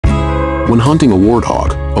When hunting a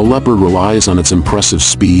warthog, a leopard relies on its impressive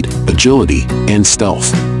speed, agility, and stealth.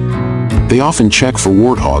 They often check for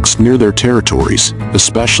warthogs near their territories,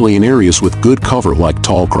 especially in areas with good cover like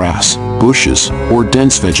tall grass, bushes, or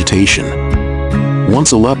dense vegetation.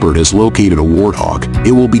 Once a leopard has located a warthog,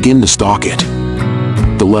 it will begin to stalk it.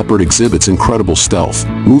 The leopard exhibits incredible stealth,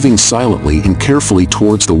 moving silently and carefully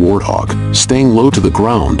towards the warthog, staying low to the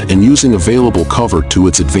ground and using available cover to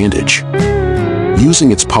its advantage.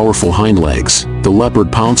 Using its powerful hind legs, the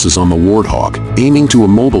leopard pounces on the warthog, aiming to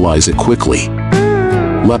immobilize it quickly.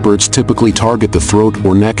 Leopards typically target the throat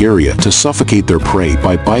or neck area to suffocate their prey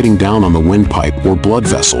by biting down on the windpipe or blood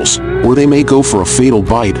vessels, or they may go for a fatal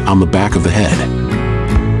bite on the back of the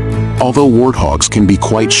head. Although warthogs can be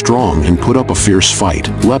quite strong and put up a fierce fight,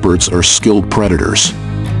 leopards are skilled predators.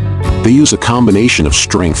 They use a combination of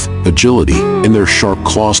strength, agility, and their sharp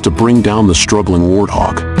claws to bring down the struggling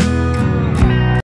warthog.